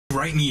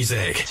Great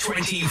music,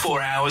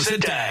 24 hours a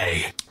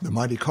day. The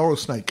Mighty Coral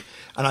Snake.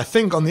 And I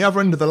think on the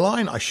other end of the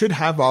line, I should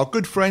have our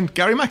good friend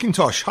Gary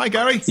Mcintosh. Hi,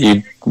 Gary.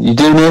 You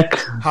do, Nick?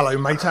 Hello,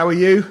 mate. How are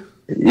you?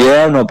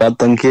 Yeah, not bad,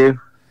 thank you.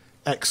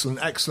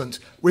 Excellent, excellent.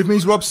 With me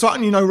is Rob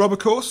Sutton. You know Rob, of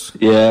course?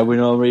 Yeah, we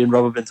know me and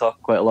Rob have been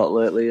talking quite a lot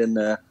lately,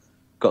 and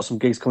got some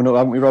gigs coming up,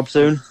 haven't we, Rob,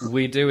 soon?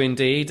 We do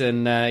indeed,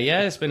 and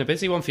yeah, it's been a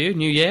busy one for you.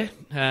 New year,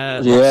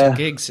 lots of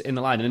gigs in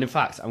the line. And in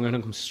fact, I'm going to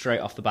come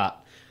straight off the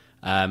bat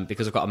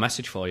because I've got a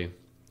message for you,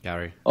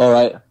 Gary. All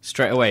right.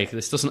 Straight away.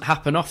 This doesn't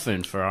happen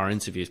often for our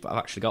interviews, but I've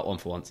actually got one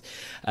for once.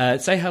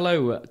 Say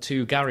hello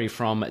to Gary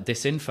from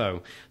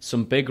Disinfo.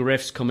 Some big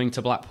riffs coming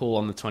to Blackpool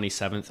on the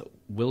 27th.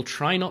 We'll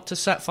try not to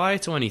set fire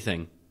to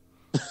anything.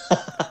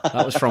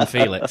 That was from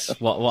Felix.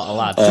 What a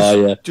lad.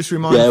 Just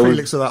remind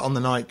Felix of that on the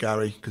night,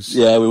 Gary.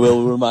 Yeah, we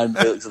will remind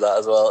Felix of that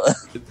as well.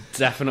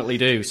 Definitely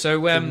do.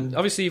 So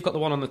obviously you've got the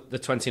one on the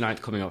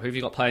 29th coming up. Who have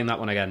you got playing that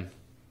one again?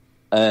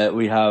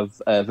 We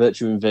have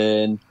Virtue in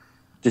Vain,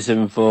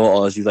 Disinfo,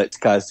 or as you like to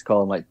guys to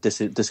call them, like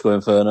Disco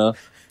Inferno.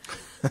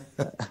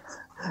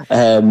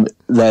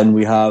 Then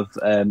we have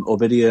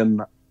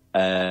Ovidium,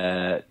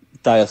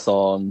 Dire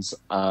Thorns,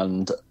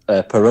 and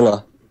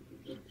Perilla.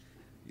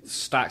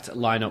 Stacked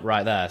lineup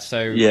right there.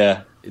 So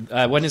yeah,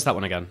 when is that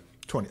one again?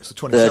 It's the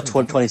 27th.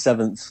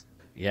 27th.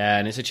 Yeah,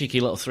 and it's a cheeky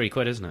little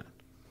 £3, isn't it?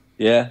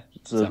 Yeah,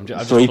 it's I'm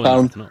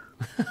 £3.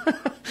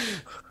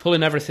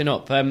 Pulling everything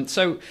up.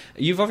 So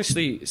you've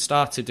obviously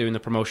started doing the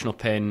promotional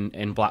pin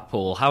in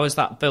Blackpool. How has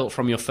that built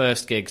from your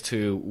first gig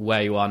to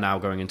where you are now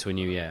going into a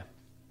new year?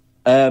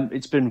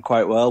 It's been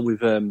quite well. We've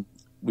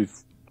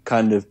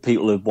kind of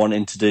people have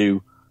wanting to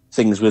do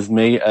things with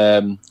me.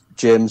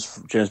 James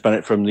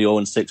Bennett from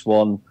the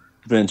 061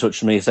 been in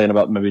touch with me saying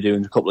about maybe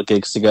doing a couple of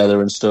gigs together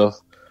and stuff.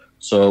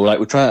 So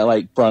we're trying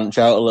to branch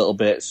out a little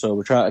bit. So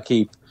we're trying to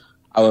keep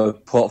our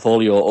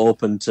portfolio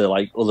open to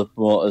other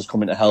promoters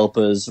coming to help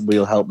us.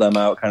 We'll help them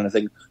out, kind of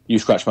thing. You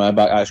scratch my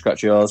back, I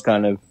scratch yours,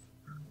 kind of.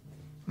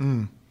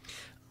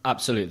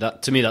 Absolutely.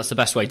 That to me, that's the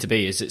best way to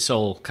be. Is it's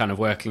all kind of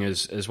working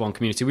as one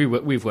community.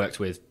 We've worked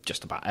with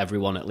just about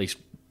everyone at least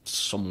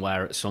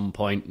somewhere at some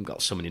point. We've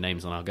got so many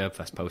names on our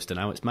GoFest poster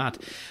now, it's mad.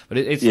 But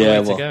it's the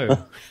way to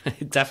go.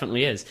 It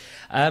definitely is.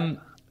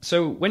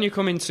 So when you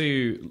come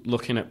into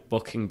looking at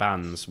booking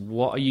bands,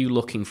 what are you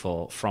looking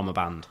for from a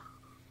band?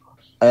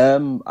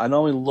 I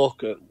normally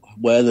look at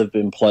where they've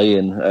been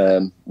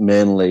playing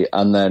mainly,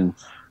 and then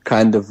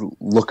kind of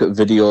look at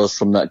videos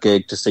from that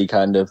gig to see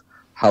kind of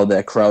how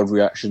their crowd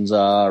reactions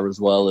are, as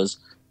well as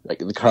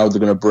the crowd they're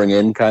going to bring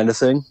in, kind of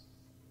thing.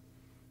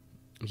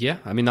 Yeah,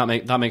 I mean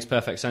that makes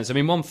perfect sense. I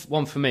mean,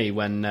 one for me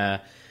when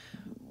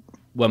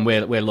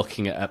we're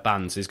looking at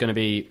bands is going to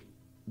be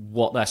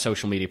what their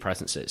social media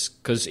presence is,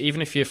 because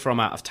even if you're from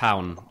out of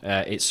town,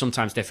 it's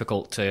sometimes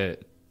difficult to,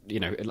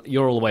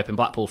 you're all the way up in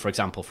Blackpool, for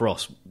example. For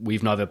us,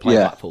 we've never played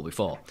Blackpool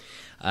before,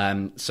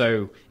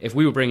 so if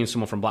we were bringing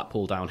someone from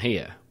Blackpool down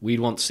here,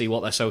 we'd want to see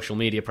what their social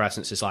media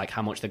presence is like,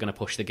 how much they're going to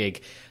push the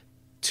gig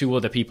to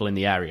other people in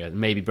the area, and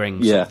maybe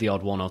bring sort of the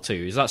odd one or two.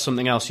 Is that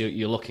something else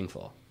you're looking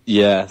for?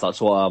 Yeah,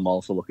 that's what I'm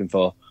also looking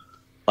for.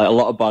 A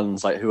lot of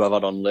bands who I've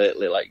had on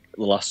lately, the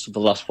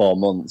last 4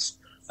 months,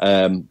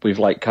 we've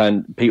a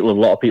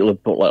lot of people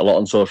have put a lot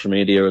on social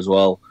media as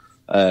well.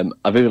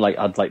 I've even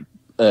had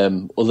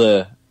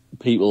other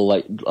people,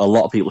 a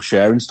lot of people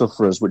sharing stuff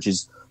for us, which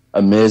is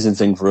an amazing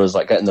thing for us,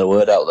 getting the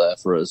word out there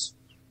for us.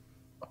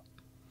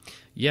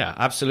 Yeah,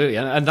 absolutely,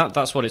 and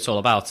that's what it's all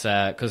about.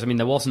 Because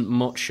there wasn't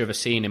much of a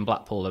scene in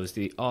Blackpool. There was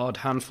the odd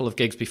handful of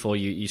gigs before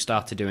you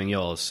started doing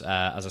yours.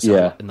 As I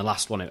said in the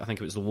last one, I think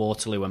it was the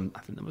Waterloo, and I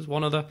think there was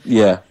one other.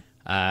 Yeah.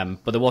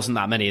 But there wasn't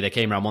that many. They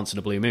came around once in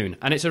a blue moon,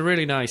 and it's a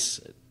really nice.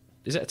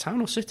 Is it a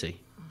town or city?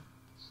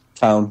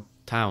 Town.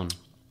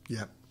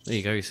 Yeah. There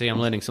you go. You see,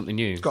 I'm learning something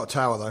new. It's got a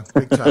tower, though.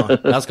 Big tower.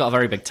 That's got a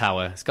very big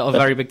tower. It's got a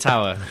very big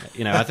tower.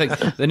 I think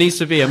there needs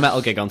to be a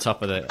metal gig on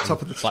top of the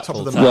top of the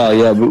tower. Well,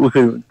 yeah, but we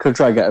could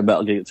try and get a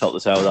metal gig at the top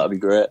of the tower. That'd be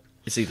great.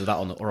 It's either that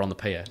or on the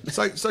pier.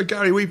 So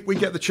Gary, we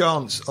get the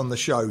chance on the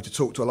show to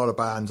talk to a lot of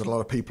bands and a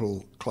lot of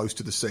people close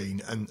to the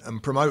scene,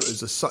 and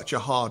promoters are such a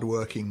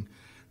hard-working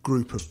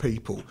group of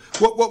people.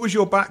 What was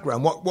your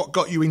background? What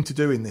got you into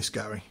doing this,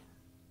 Gary?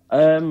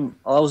 I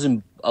was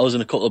in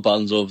a couple of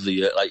bands over the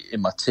year,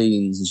 in my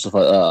teens and stuff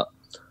like that.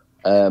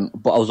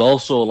 But I was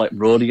also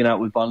roadieing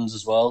out with bands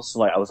as well.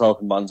 So I was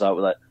helping bands out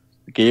with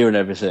the gear and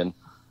everything.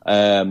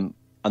 And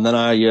then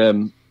I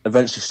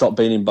eventually stopped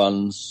being in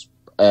bands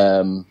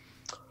around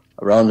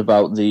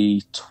about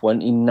the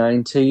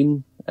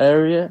 2019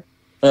 area.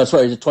 No,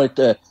 sorry,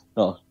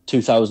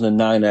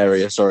 2009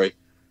 area. Sorry.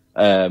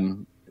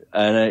 And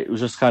it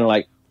was just kind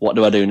of what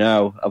do I do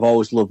now? I've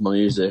always loved my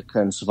music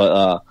and stuff like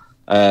that.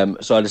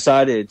 So I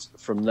decided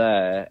from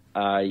there,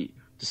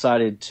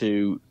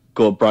 to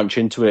go branch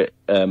into it,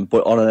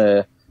 but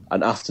on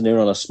an afternoon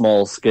on a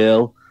small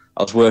scale.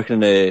 I was working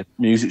in a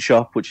music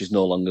shop, which is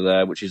no longer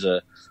there, which is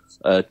a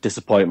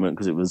disappointment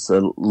because it was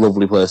a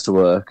lovely place to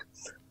work.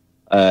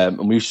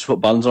 And we used to put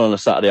bands on a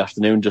Saturday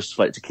afternoon just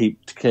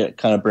to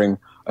kind of bring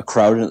a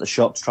crowd in at the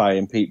shop to try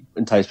and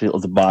entice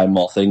people to buy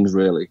more things,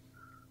 really.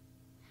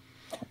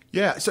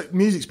 Yeah, so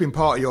music's been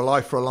part of your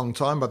life for a long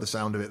time by the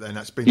sound of it then.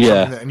 That's been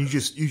something that, and you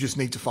just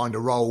need to find a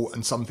role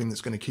and something that's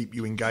going to keep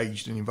you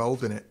engaged and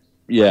involved in it.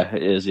 Yeah,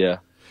 it is, yeah.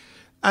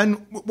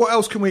 And what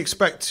else can we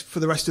expect for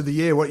the rest of the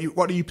year? What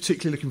are you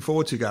particularly looking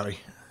forward to, Gary?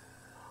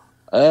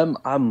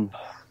 I'm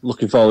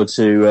looking forward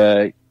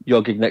to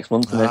your gig next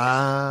month, Nick.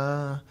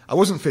 I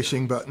wasn't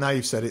fishing, but now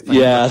you've said it.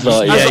 Yeah, I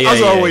thought,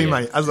 as are we,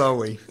 mate. As are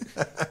we.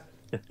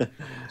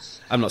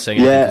 I'm not saying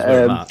anything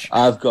for March.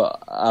 I've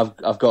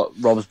got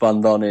Rob's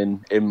band on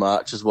in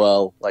March as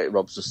well, like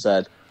Rob's just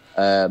said.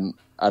 And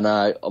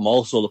I'm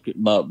also looking.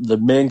 The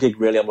main gig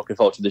really I'm looking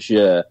forward to this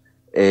year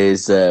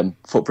is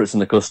Footprints in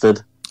the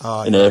Custard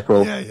in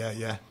April.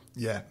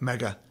 Yeah,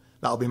 mega.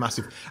 That'll be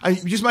massive. And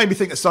you just made me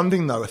think of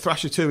something though. A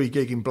Thrasher Tui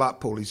gig in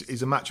Blackpool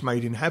is a match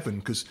made in heaven,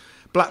 because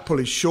Blackpool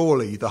is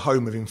surely the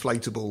home of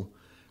inflatable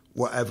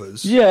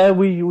whatevers. Yeah,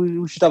 we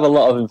should have a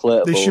lot of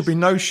inflatables. There should be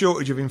no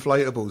shortage of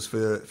inflatables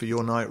for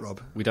your night,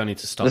 Rob. We don't need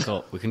to stock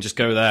up. We can just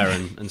go there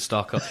and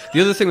stock up.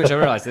 The other thing which I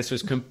realised, this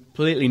was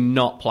completely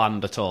not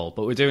planned at all,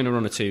 but we're doing a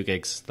run of 2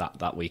 gigs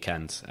that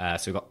weekend. So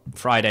we've got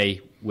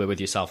Friday, we're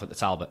with yourself at the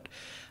Talbot.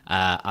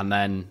 And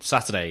then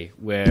Saturday,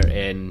 we're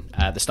in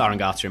the Star and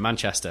Garter in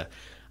Manchester.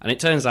 And it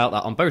turns out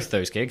that on both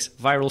those gigs,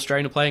 Viral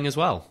Strain are playing as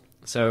well.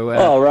 So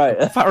right.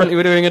 apparently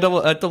we're doing a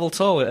double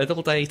tour, a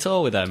double day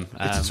tour with them.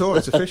 It's a tour.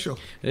 It's official.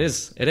 It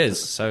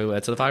is. So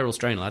to the Viral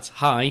Strain lads,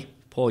 hi,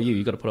 poor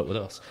you got to put up with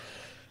us.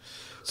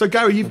 So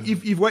Gary,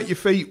 you've wet your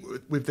feet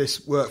with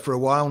this work for a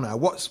while now.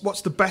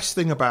 What's the best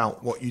thing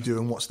about what you do,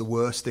 and what's the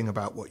worst thing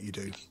about what you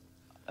do?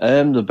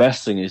 The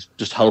best thing is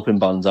just helping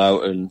bands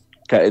out and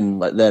getting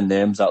like their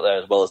names out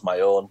there as well as my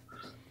own.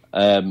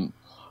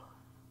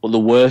 But the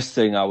worst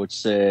thing I would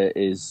say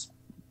is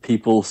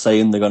people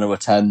saying they're going to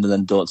attend and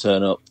then don't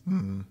turn up.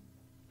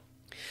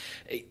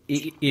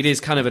 It is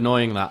kind of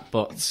annoying that,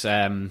 but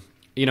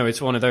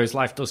it's one of those.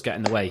 Life does get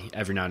in the way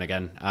every now and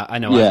again. I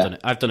know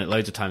I've done it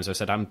loads of times. I've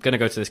said I'm going to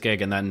go to this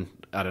gig, and then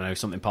I don't know,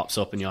 something pops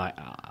up, and you're like,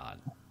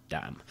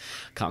 damn,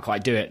 can't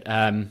quite do it.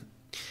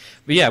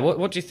 But yeah,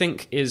 what do you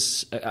think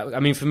is?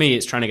 I mean, for me,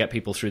 it's trying to get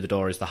people through the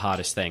door is the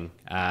hardest thing.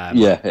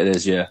 Yeah, it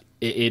is. Yeah,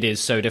 it is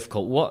so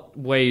difficult. What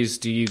ways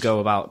do you go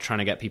about trying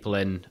to get people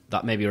in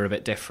that maybe are a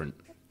bit different?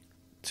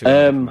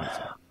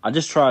 I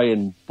just try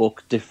and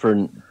book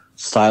different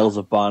styles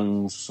of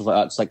bands, stuff like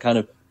that. It's like kind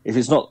of if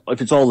it's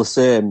all the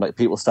same, like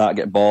people start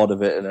to get bored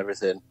of it and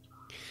everything.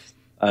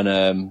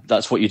 And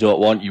that's what you don't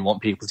want. You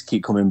want people to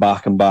keep coming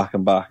back and back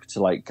and back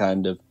to like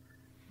kind of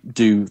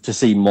to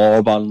see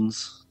more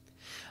bands.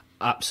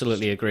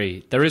 Absolutely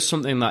agree. There is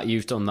something that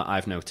you've done that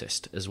I've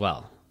noticed as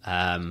well.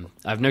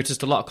 I've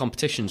noticed a lot of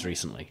competitions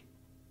recently.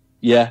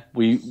 Yeah,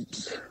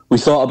 I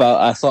thought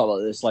about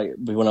this like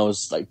when I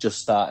was like just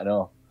starting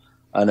off,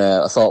 and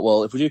I thought,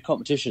 well, if we do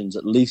competitions,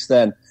 at least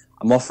then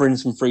I'm offering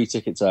some free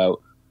tickets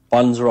out.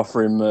 Bands are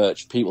offering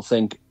merch. People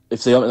think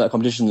if they aren't in that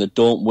competition, they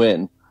don't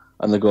win,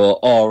 and they go,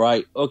 "Oh,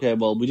 right, okay,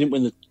 well, we didn't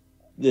win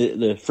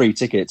the free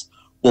tickets.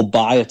 We'll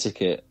buy a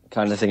ticket,"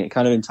 kind of thing. It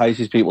kind of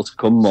entices people to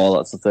come more.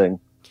 That's the thing.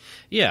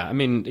 Yeah, I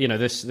mean,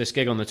 this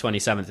gig on the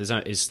 27th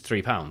is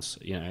 £3.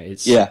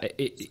 It's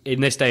in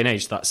this day and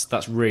age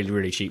that's really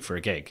really cheap for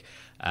a gig.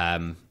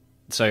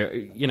 So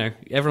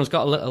everyone's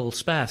got a little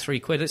spare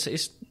 £3.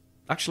 It's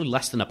actually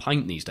less than a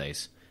pint these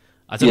days.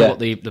 I don't know what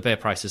the beer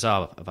prices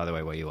are, by the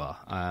way, where you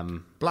are.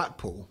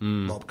 Blackpool,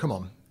 Bob, come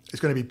on, it's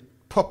going to be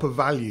proper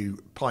value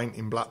pint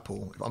in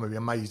Blackpool. I'm going to be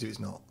amazed if it's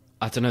not.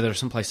 I don't know. There are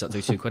some places that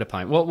do £2 a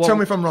pint. Tell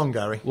me if I'm wrong,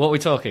 Gary. What are we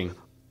talking?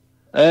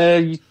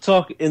 You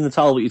talk in the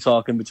Talbot. You're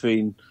talking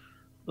between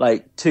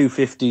like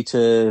 $2.50 to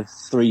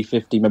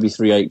 $3.50, maybe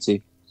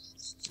 $3.80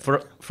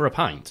 for a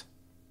pint.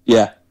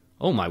 Yeah.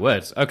 Oh my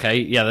word. Okay,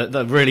 yeah,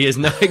 that really is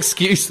no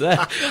excuse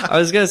there. I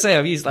was going to say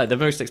I've used like the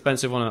most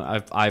expensive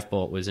one I've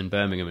bought was in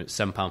Birmingham. It's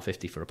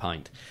 £7.50 for a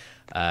pint.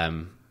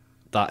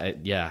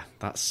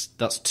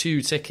 That's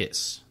 2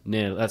 tickets.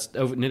 That's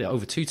nearly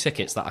over 2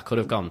 tickets that I could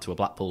have gone to a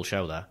Blackpool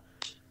show there.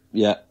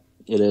 Yeah,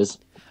 it is.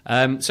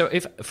 So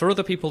if for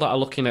other people that are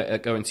looking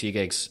at going to your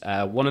gigs,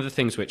 one of the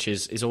things which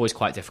is always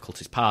quite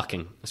difficult is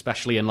parking,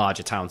 especially in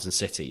larger towns and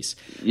cities.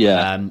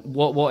 Yeah.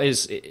 What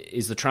is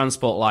the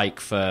transport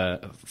like for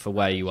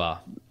where you are?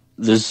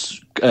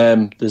 There's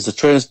the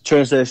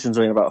train stations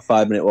only about a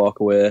 5-minute walk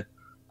away.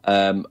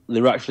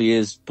 There actually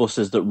is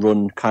buses that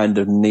run kind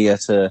of near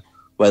to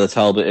where the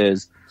Talbot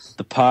is.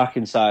 The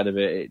parking side of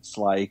it, it's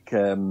like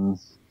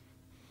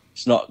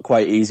it's not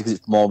quite easy because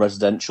it's more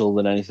residential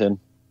than anything.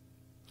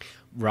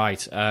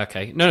 Right.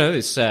 Okay. No.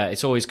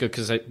 It's always good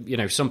because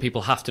some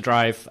people have to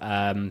drive.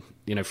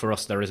 For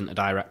us, there isn't a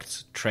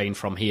direct train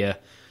from here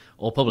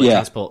or public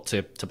transport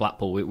to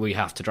Blackpool. We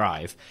have to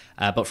drive.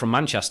 But from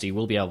Manchester, you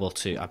will be able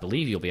to. I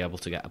believe you'll be able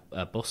to get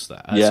a bus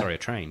there. Sorry, a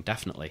train,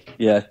 definitely.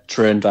 Yeah,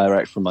 train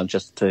direct from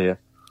Manchester to here.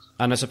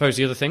 And I suppose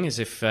the other thing is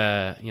if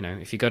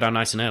you go down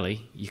nice and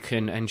early, you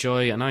can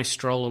enjoy a nice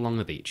stroll along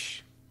the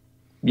beach.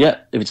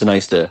 Yeah, if it's a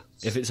nice day.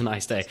 If it's a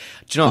nice day. Do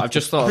you know what? I've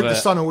just thought I think of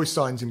the sun always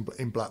shines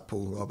in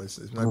Blackpool, Rob.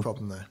 There's no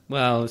problem there.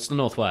 Well, it's the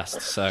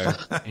Northwest, so...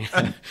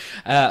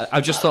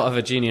 I've just thought of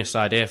a genius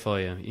idea for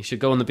you. You should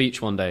go on the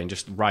beach one day and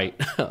just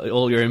write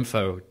all your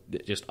info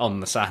just on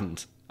the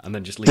sand and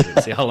then just leave it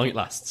and see how long it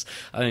lasts.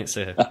 I think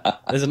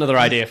there's another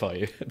idea for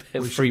you.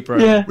 Free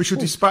program. Yeah. We should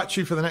dispatch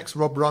you for the next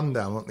Rob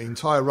rundown. Want the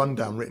entire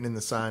rundown written in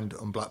the sand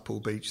on Blackpool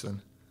Beach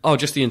then? Oh,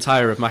 just the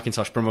entire of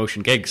Mcintosh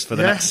promotion gigs for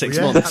the next 6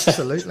 months.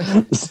 Absolutely.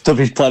 There'll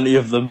be plenty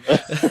of them.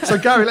 So,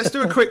 Gary, let's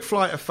do a quick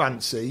flight of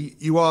fancy.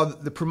 You are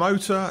the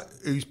promoter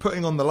who's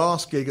putting on the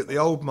last gig at the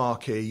Old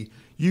Marquee.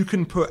 You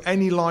can put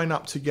any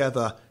lineup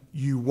together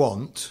you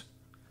want.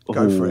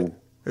 Go for it.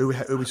 Who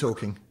are we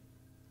talking?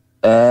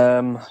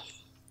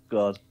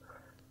 God.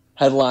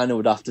 Headliner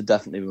would have to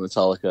definitely be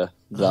Metallica,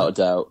 without a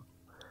doubt.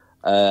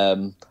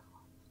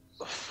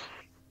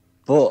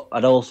 But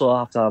I'd also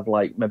have to have,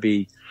 like,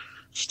 maybe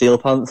Steel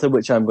Panther,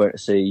 which I'm going to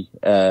see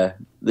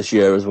this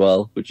year as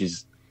well, which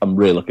is I'm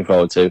really looking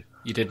forward to.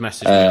 You did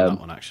message me on that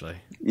one, actually.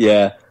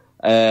 Yeah.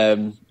 I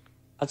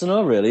don't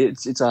know, really.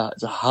 It's a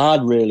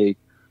hard, really,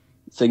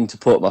 thing to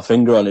put my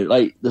finger on. It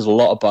like there's a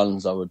lot of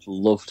bands I would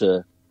love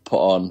to put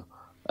on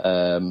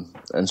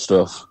and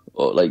stuff,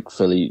 or, like,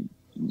 for the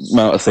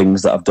amount of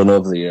things that I've done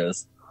over the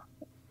years.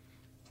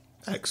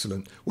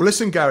 Excellent. Well,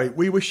 listen, Gary,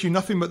 we wish you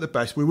nothing but the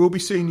best. We will be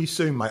seeing you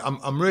soon, mate.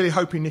 I'm really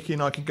hoping Nicky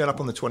and I can get up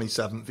on the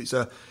 27th.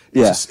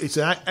 It's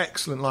an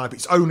excellent lineup.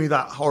 It's only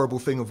that horrible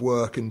thing of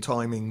work and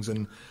timings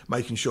and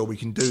making sure we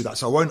can do that.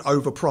 So I won't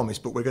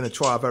overpromise, but we're going to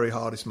try our very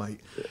hardest,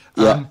 mate.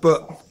 Yeah.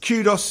 But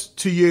kudos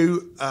to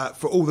you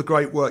for all the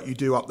great work you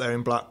do up there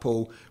in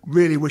Blackpool.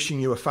 Really wishing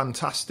you a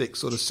fantastic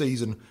sort of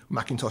season,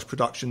 Mcintosh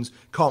Productions.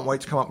 Can't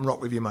wait to come up and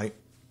rock with you, mate.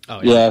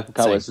 Oh, Yeah,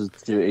 can't wait to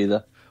do it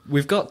either.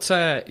 We've got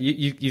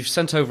you've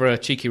sent over a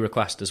cheeky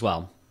request as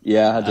well.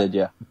 Yeah, I did.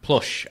 Yeah,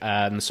 Plush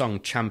and the song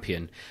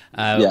Champion.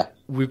 Yeah,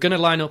 we're going to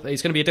line up.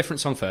 It's going to be a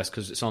different song first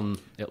because it'll be on.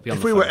 If the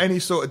we phone. were any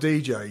sort of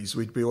DJs,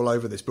 we'd be all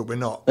over this, but we're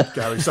not,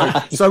 Gary.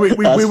 So we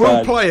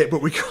will play it,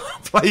 but we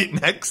can't play it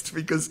next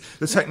because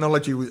the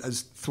technology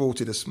has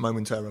thwarted us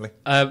momentarily.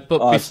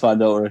 it's fine.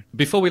 Don't worry.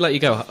 Before we let you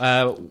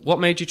go, what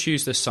made you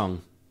choose this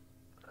song?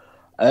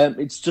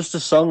 It's just a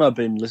song I've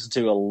been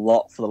listening to a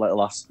lot for the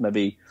last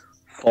maybe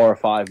 4 or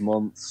 5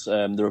 months.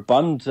 They're a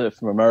band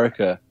from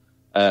America,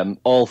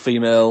 all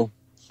female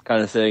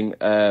kind of thing.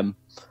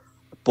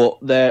 But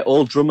their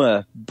old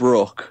drummer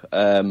Brooke,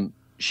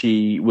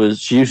 she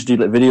used to do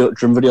like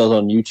drum videos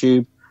on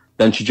YouTube.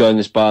 Then she joined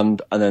this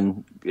band, and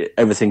then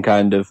everything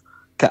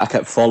I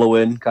kept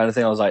following kind of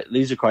thing. I was like,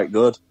 these are quite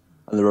good,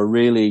 and they're a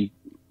really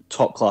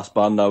top class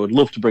band. I would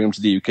love to bring them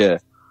to the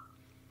UK.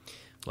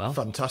 Well,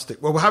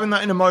 fantastic. Well, we're having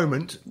that in a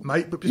moment,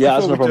 mate. But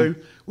before we do,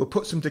 we'll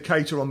put some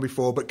Decatur on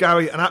before. But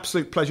Gary, an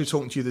absolute pleasure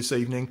talking to you this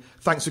evening.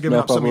 Thanks for giving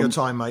up some of your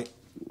time, mate.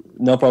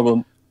 No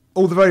problem.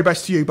 All the very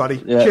best to you,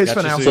 buddy. Yeah, cheers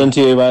for now. Same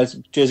to you,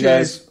 guys. Cheers,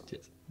 guys.